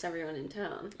 Almost everyone in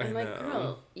town. I'm like,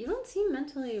 girl, you don't seem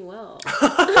mentally well.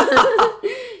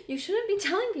 You shouldn't be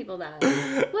telling people that.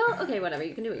 Well, okay, whatever.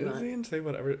 You can do what you want. You can say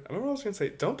whatever. Emma Roberts can say,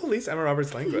 don't police Emma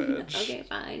Roberts' language. Okay,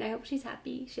 fine. I hope she's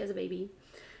happy. She has a baby.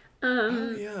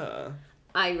 Oh, yeah.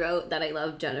 I wrote that I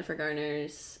love Jennifer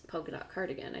Garner's polka dot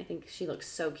cardigan. I think she looks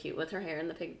so cute with her hair and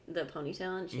the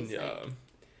ponytail, and she's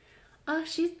like,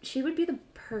 she would be the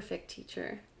perfect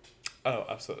teacher. Oh,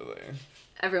 absolutely.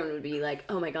 Everyone would be like,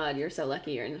 oh my god, you're so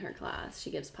lucky you're in her class.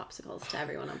 She gives popsicles to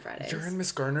everyone on Fridays. You're in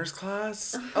Miss Garner's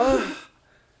class? Oh,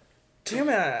 damn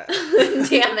it.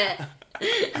 Damn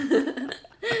it.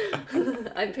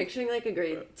 I'm picturing like a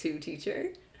grade 2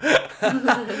 teacher.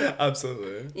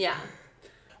 Absolutely. Yeah.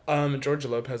 George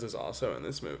Lopez is also in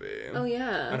this movie. Oh,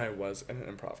 yeah. And I was in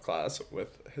an improv class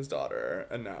with his daughter,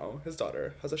 and now his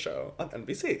daughter has a show on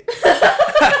NBC.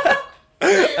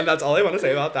 And that's all I want to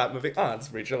say about that. Moving on.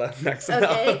 Read your next note.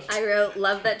 Okay, I wrote,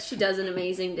 love that she does an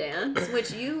amazing dance,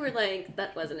 which you were like,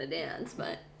 that wasn't a dance,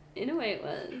 but in a way it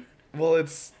was. Well,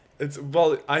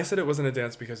 well, I said it wasn't a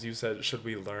dance because you said, should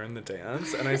we learn the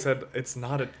dance? And I said, it's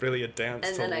not really a dance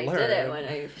to learn. And then I did it when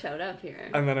I showed up here.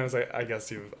 And then I was like, I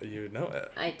guess you know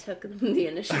it. I took the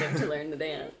initiative to learn the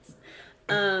dance.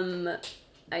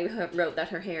 I wrote that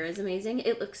her hair is amazing.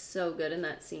 It looks so good in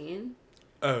that scene.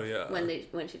 Oh, yeah.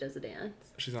 When she does the dance.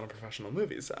 She's on a professional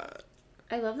movie set.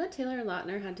 I love that Taylor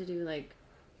Lautner had to do, like,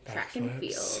 track and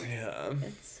field. Yeah.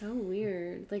 It's so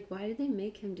weird. Like, why did they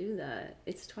make him do that?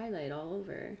 It's Twilight all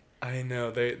over. I know.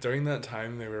 During that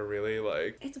time, they were really,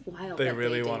 like... It's wild They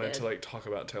really wanted to, like, talk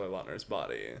about Taylor Lautner's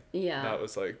body. Yeah. That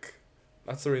was, like...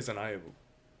 That's the reason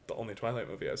the only Twilight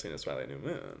movie I've seen is Twilight New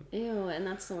Moon. Ew, and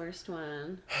that's the worst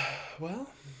one. Well...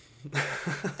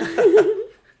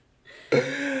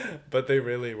 But they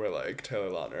really were like, Taylor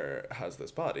Lautner has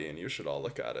this body and you should all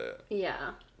look at it.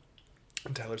 Yeah.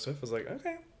 And Taylor Swift was like,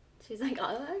 okay. She's like,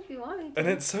 oh, if you want me to. And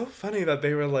it's so funny that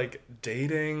they were like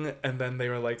dating and then they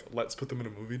were like, let's put them in a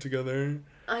movie together.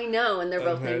 I know, and they're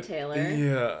both named Taylor.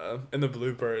 Yeah. In the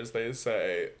bloopers, they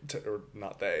say, or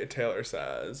not they, Taylor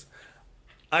says,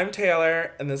 I'm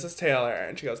Taylor and this is Taylor.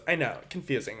 And she goes, I know,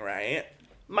 confusing, right?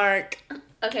 Mark.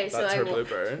 Okay, so that's her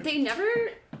blooper. They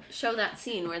never show that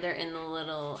scene where they're in the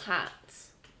little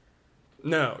hats.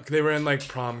 No, they were in like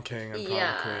Prom King and Prom Queen.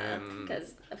 Yeah,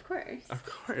 because of course. Of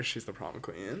course, she's the Prom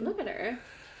Queen. Look at her.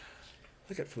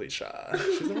 Look at Felicia.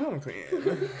 She's the Prom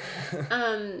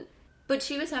Queen. But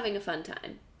she was having a fun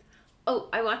time. Oh,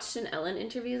 I watched an Ellen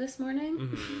interview this morning.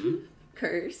 Mm-hmm.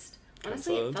 Cursed.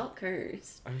 Honestly, it felt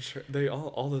cursed. I'm sure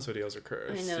all those videos are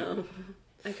cursed. I know.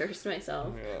 I cursed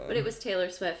myself. Yeah. But it was Taylor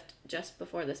Swift just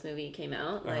before this movie came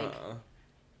out, like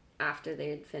after they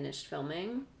had finished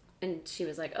filming. And she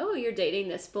was like, oh, you're dating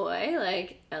this boy?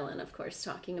 Like, Ellen, of course,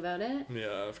 talking about it.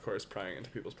 Yeah, of course, prying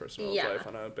into people's personal life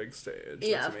on a big stage.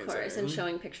 Yeah, of course. And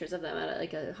showing pictures of them at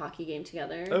like a hockey game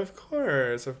together. Of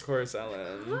course,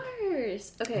 Ellen. Of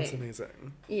course. Okay. That's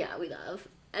amazing. Yeah, we love.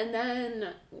 And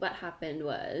then what happened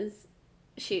was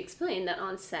she explained that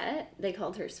on set, they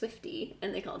called her Swiftie,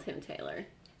 and they called him Taylor.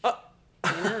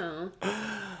 I know.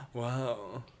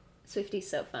 Wow. Swiftie's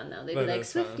so fun, though. They'd be like,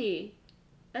 Swiftie.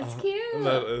 That's cute.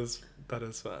 That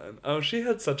is fun. Oh, she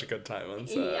had such a good time on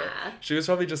set. Yeah. She was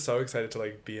probably just so excited to,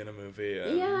 like, be in a movie.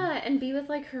 And be with,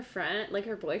 like, her friend, like,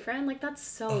 her boyfriend. Like, that's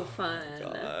so fun. Oh,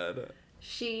 my God.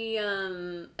 She,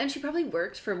 and she probably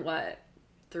worked for, what,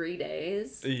 3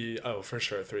 days? Oh, for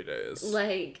sure, 3 days.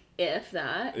 Like, if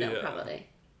that. No, probably.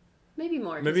 Maybe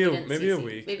more. Maybe a week.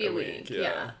 Maybe a week,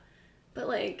 yeah. But,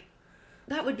 like,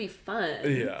 that would be fun.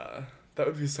 Yeah. That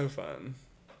would be so fun.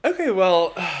 Okay,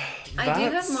 well, I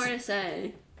do have more to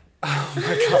say. Oh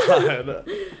my God.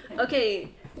 Okay,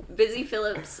 Busy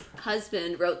Phillips'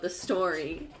 husband wrote the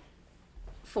story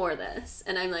for this.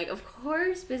 And I'm like, of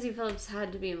course Busy Phillips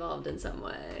had to be involved in some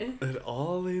way. It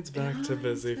all leads back to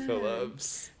Busy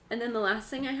Phillips. And then the last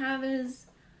thing I have is,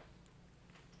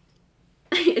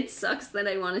 it sucks that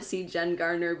I want to see Jen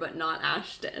Garner but not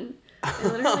Ashton. I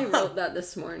literally wrote that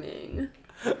this morning.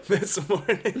 This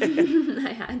morning?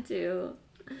 I had to.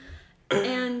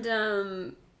 And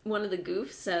one of the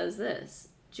goofs says this: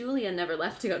 Julia never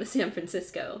left to go to San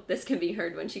Francisco. This can be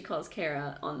heard when she calls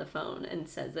Kara on the phone and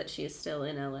says that she is still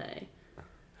in LA.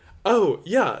 Oh,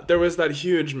 yeah. There was that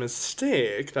huge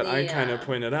mistake that I kind of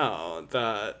pointed out,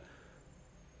 that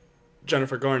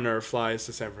Jennifer Garner flies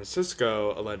to San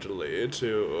Francisco, allegedly,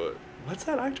 to... What's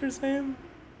that actor's name?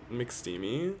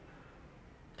 McSteamy?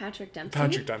 Patrick Dempsey?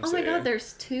 Patrick Dempsey. Oh my god,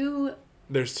 there's two...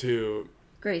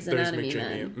 Grey's Anatomy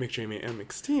men. McDreamy and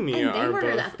McSteamy and they were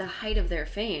both... at the height of their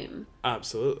fame.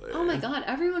 Absolutely. Oh my god,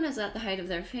 everyone is at the height of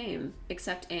their fame.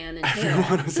 Except Anne and Taylor.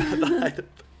 Everyone is at the height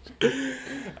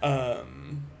of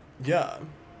yeah.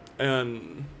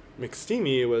 And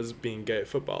McSteamy was being gay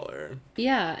footballer.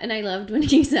 Yeah, and I loved when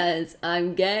he says,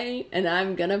 I'm gay and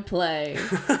I'm gonna play.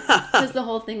 Because the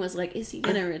whole thing was like, is he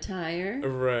gonna retire?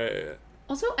 Right.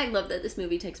 Also, I love that this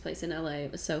movie takes place in LA.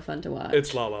 It was so fun to watch.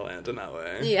 It's La La Land in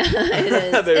LA. Yeah,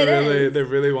 it is. They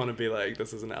really want to be like,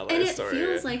 this is an LA and story. And it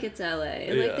feels like it's LA.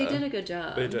 And like, they did a good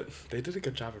job. They did a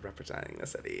good job of representing the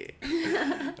city.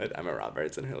 With Emma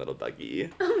Roberts and her little buggy.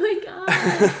 Oh my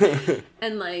god.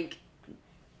 And like,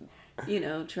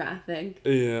 traffic.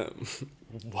 Yeah.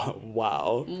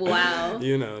 Wow. Wow.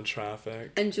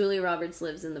 Traffic. And Julia Roberts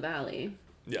lives in the Valley.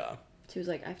 Yeah. She was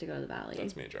like, I have to go to the Valley.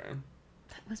 That's major.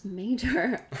 That was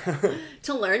major.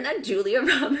 To learn that Julia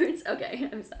Roberts... Okay,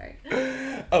 I'm sorry.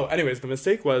 Oh, anyways, the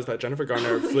mistake was that Jennifer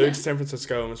Garner flew to San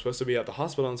Francisco and was supposed to be at the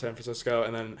hospital in San Francisco,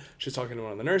 and then she's talking to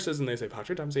one of the nurses, and they say,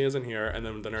 Patrick Dempsey isn't here, and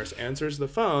then the nurse answers the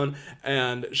phone,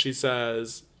 and she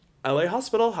says, LA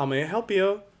Hospital, how may I help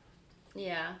you?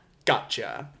 Yeah.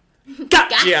 Gotcha.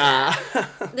 Gotcha!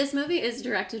 This movie is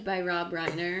directed by Rob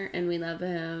Reiner, and we love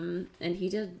him. And he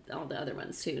did all the other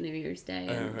ones too, New Year's Day.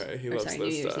 New Year's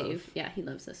Eve. Yeah, he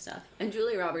loves this stuff. And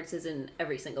Julia Roberts is in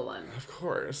every single one. Of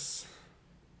course.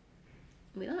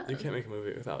 We love. You can't make a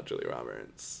movie without Julia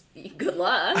Roberts. Good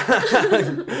luck.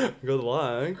 Good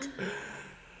luck.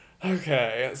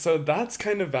 Okay, so that's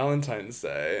kind of Valentine's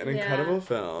Day. An incredible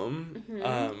film.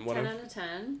 Mm-hmm. 10 out of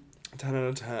 10. 10 out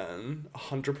of 10.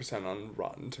 100% on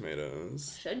Rotten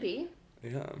Tomatoes. Should be.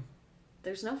 Yeah.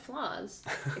 There's no flaws.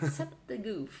 Except the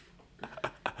goof.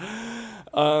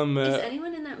 Is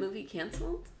anyone in that movie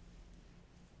canceled?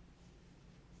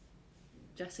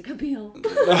 Jessica Biel.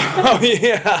 Oh,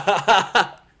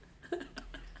 yeah.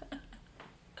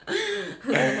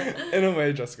 In a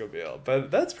way, Jessica Biel.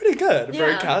 But that's pretty good for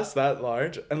a cast that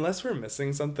large. Unless we're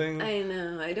missing something. I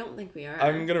know. I don't think we are.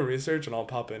 I'm going to research and I'll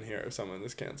pop in here if someone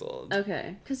is canceled.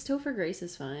 Okay. Because Topher Grace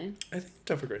is fine. I think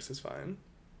Topher Grace is fine.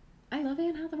 I love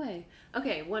Anne Hathaway.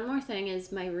 Okay, one more thing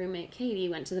is my roommate Katie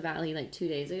went to the Valley like 2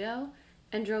 days ago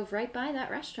and drove right by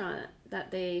that restaurant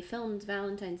that they filmed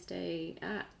Valentine's Day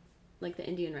at. Like the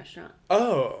Indian restaurant.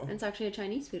 Oh. And it's actually a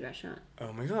Chinese food restaurant.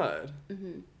 Oh my god.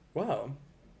 Mm-hmm. Wow.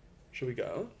 Should we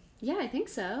go? Yeah, I think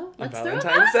so. Let's throw it.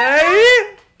 Valentine's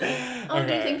Day? Oh, okay.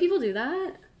 Do you think people do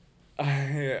that?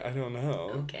 I don't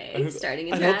know. Okay, starting a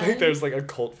trend. I don't think there's like a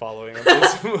cult following of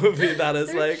this movie that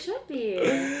is there should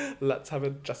be. Let's have a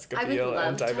Jessica Biel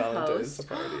anti-Valentine's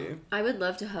party. I would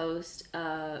love to host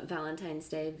a Valentine's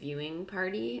Day viewing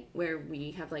party where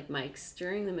we have like mics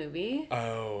during the movie.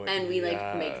 Oh, and we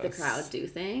like make the crowd do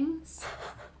things.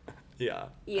 Yeah.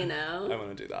 You know? I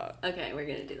want to do that. Okay, we're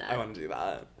gonna do that. I want to do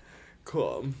that.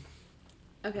 Cool.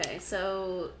 Okay,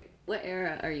 so what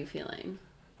era are you feeling?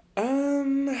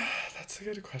 That's a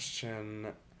good question.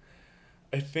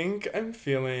 I think I'm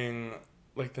feeling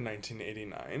like the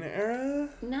 1989 era.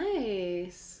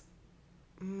 Nice.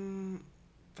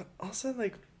 But also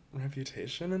like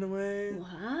Reputation in a way.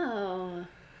 Wow.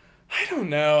 I don't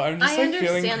know. I'm just like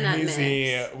feeling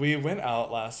crazy. That mix. We went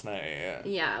out last night.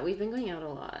 Yeah, we've been going out a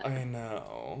lot. I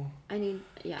know.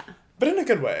 Yeah. But in a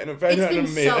good way. In an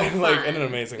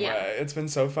amazing yeah. way. It's been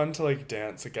so fun to like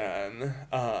dance again.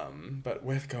 But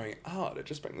with going out, it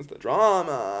just brings the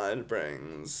drama. It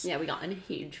brings... Yeah, we got in a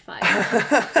huge fight.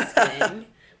 Just kidding.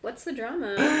 What's the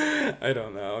drama? I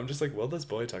don't know. I'm just like, will this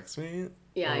boy text me?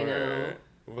 Yeah, I know.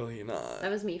 Will he not?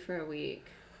 That was me for a week.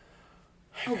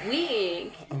 A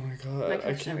week? Oh my god.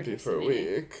 I can't be for a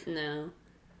week. No.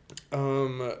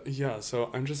 Yeah,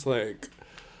 so I'm just like...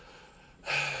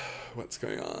 What's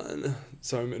going on?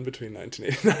 So I'm in between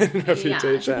 1989 and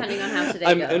Reputation. Yeah, depending on how today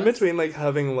goes. I'm in between like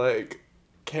having like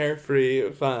carefree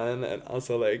fun and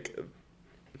also like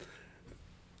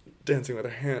dancing with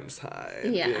our hands high.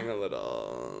 Yeah. Being a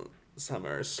little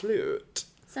summer sleut.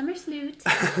 Summer sleut.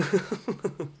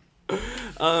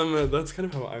 That's kind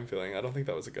of how I'm feeling. I don't think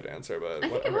that was a good answer, but I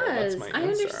think whatever. it was. That's my answer. I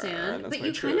understand. That's but my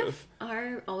you truth. Kind of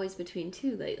are always between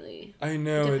two lately. I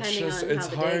know, it's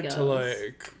hard to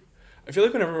like... I feel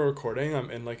like whenever we're recording, I'm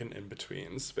in like an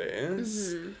in-between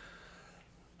space. Mm-hmm.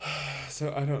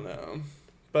 So I don't know.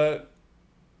 But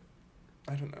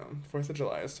I don't know. 4th of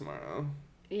July is tomorrow.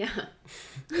 Yeah.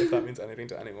 If that means anything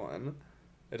to anyone.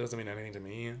 It doesn't mean anything to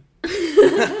me.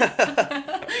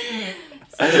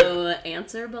 So,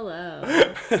 answer below.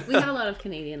 We have a lot of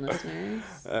Canadian listeners.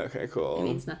 Okay, cool. It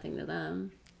means nothing to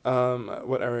them.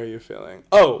 What era are you feeling?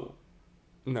 Oh!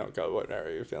 No, go. What era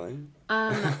are you feeling?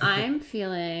 I'm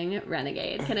feeling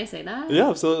Renegade. Can I say that? Yeah,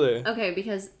 absolutely. Okay,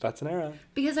 because... That's an era.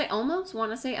 Because I almost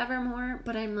want to say Evermore,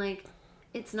 but I'm like,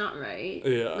 it's not right.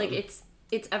 Yeah. Like, it's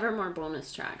Evermore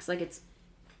bonus tracks. Like, it's...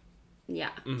 Yeah.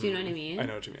 Mm-hmm. Do you know what I mean? I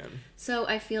know what you mean. So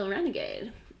I feel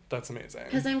Renegade. That's amazing.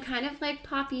 Because I'm kind of like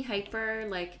poppy hyper,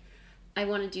 like... I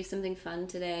want to do something fun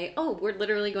today. Oh, we're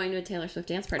literally going to a Taylor Swift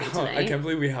dance party tonight. I can't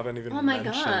believe we haven't even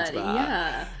mentioned that.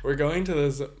 Yeah. We're going to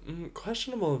this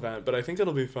questionable event, but I think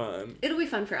it'll be fun. It'll be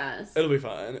fun for us. It'll be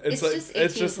fun. It's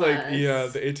just plus. like, yeah,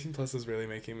 the 18 plus is really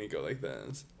making me go like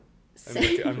this.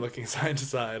 I'm looking side to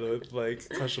side with, like,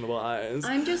 questionable eyes.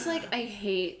 I'm just like,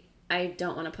 I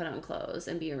don't want to put on clothes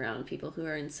and be around people who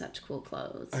are in such cool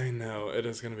clothes. I know, it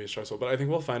is going to be stressful, but I think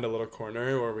we'll find a little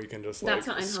corner where we can just, like,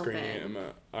 scream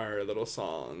our little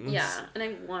songs. Yeah, and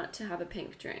I want to have a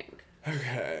pink drink.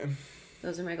 Okay.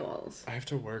 Those are my goals. I have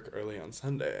to work early on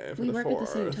Sunday for we the 4th. We work at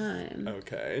the same time.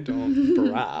 Okay, don't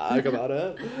brag about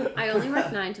it. I only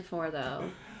work 9 to 4, though.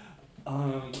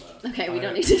 Okay, we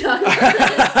don't need to talk about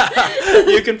this.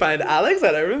 You can find Alex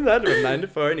at Urban Blood from 9 to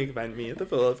 4, and you can find me at the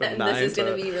Pool from 9 to... This is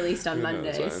going to be released on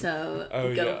Monday, so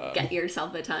get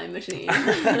yourself a time machine.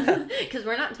 Because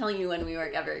we're not telling you when we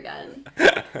work ever again.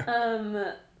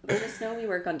 But just know we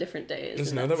work on different days.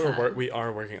 Just know that we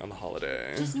are working on the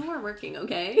holiday. Just know we're working,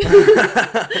 okay?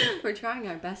 We're trying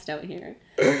our best out here.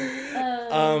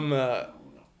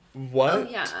 What? Oh,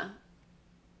 yeah.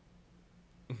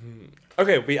 Mm-hmm.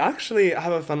 Okay, we actually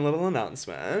have a fun little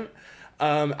announcement.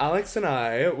 Alex and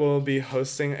I will be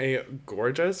hosting a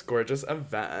gorgeous, gorgeous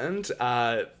event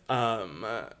at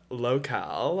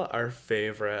Locale, our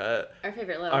favorite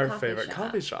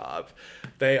coffee shop.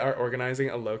 They are organizing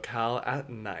a Locale at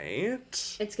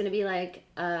night. It's gonna be like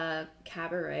a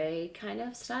cabaret kind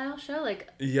of style show, like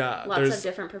lots of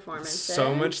different performances.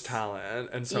 So much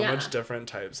talent and so much different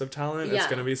types of talent. It's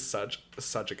gonna be such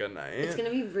a good night. It's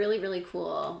gonna be really, really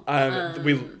cool.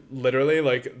 We literally,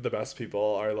 like, the best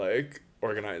people are, like,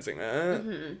 organizing it.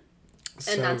 Mm-hmm.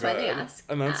 So and that's good. Why they asked.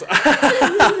 And that's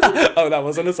oh, that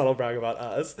wasn't a subtle brag about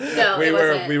us. No,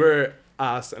 we were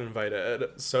asked and invited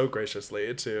so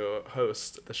graciously to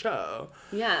host the show.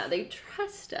 Yeah, they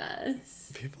trust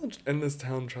us. People in this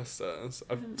town trust us.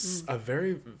 A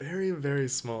very, very, very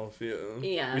small few.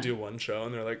 Yeah. We do one show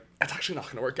and they're like, it's actually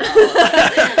not gonna work out.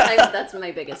 That's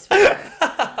my biggest fear.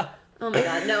 Oh my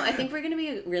god, no, I think we're gonna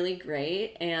be really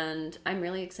great, and I'm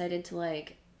really excited to,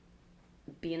 like,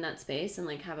 be in that space and,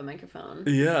 like, have a microphone.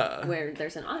 Yeah. Where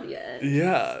there's an audience.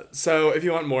 Yeah. So if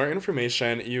you want more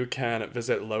information, you can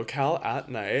visit Locale at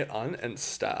Night on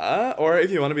Insta. Or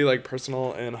if you want to be, like,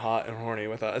 personal and hot and horny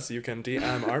with us, you can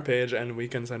DM our page and we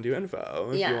can send you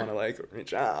info if you want to, like,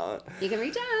 reach out. You can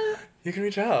reach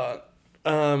out.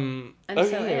 I'm so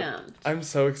amped. I'm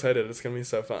so excited. It's going to be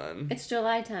so fun. It's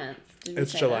July 10th.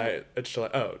 It's July.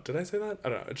 Oh, did I say that? I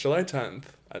don't know. It's July 10th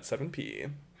at 7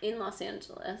 p.m. In Los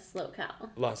Angeles, Locale.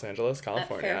 Los Angeles,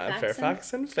 California.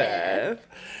 Fairfax and Fifth.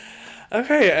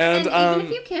 Okay, and even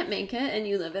if you can't make it and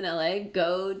you live in LA,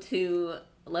 go to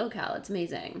Locale. It's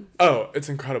amazing. Oh, it's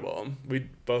incredible. We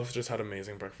both just had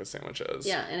amazing breakfast sandwiches.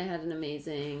 Yeah, and I had an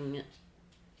amazing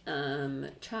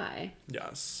chai.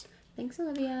 Yes. Thanks,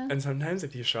 Olivia. And sometimes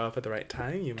if you show up at the right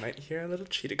time, you might hear little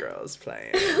Cheetah Girls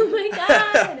playing. Oh my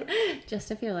god!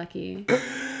 Just if you're lucky.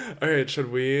 Alright,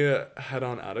 should we head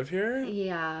on out of here?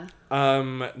 Yeah.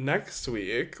 Next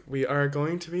week, we are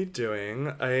going to be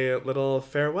doing a little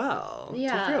farewell to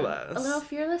Fearless. A little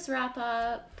Fearless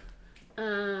wrap-up.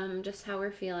 Just how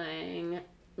we're feeling.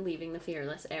 Leaving the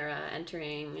Fearless era,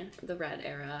 entering the Red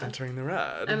era. Entering the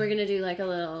Red. And we're going to do, like, a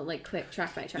little, like, quick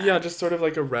track by track. Yeah, just sort of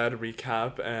like a Red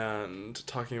recap and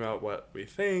talking about what we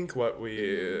think, what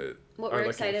we're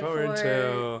looking forward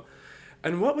to,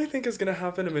 and what we think is going to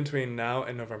happen in between now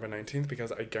and November 19th,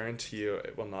 because I guarantee you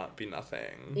it will not be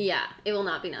nothing. Yeah, it will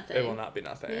not be nothing. It will not be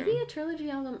nothing. Maybe a trilogy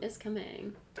album is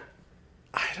coming.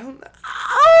 I don't know.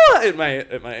 Oh, it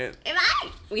might.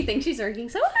 We think she's working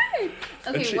so hard.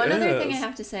 Okay, one other thing I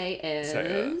have to say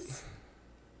is...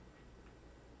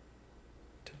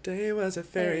 Today was a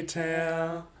fairy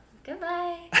tale.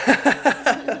 Goodbye.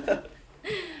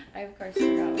 I, of course,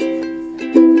 forgot.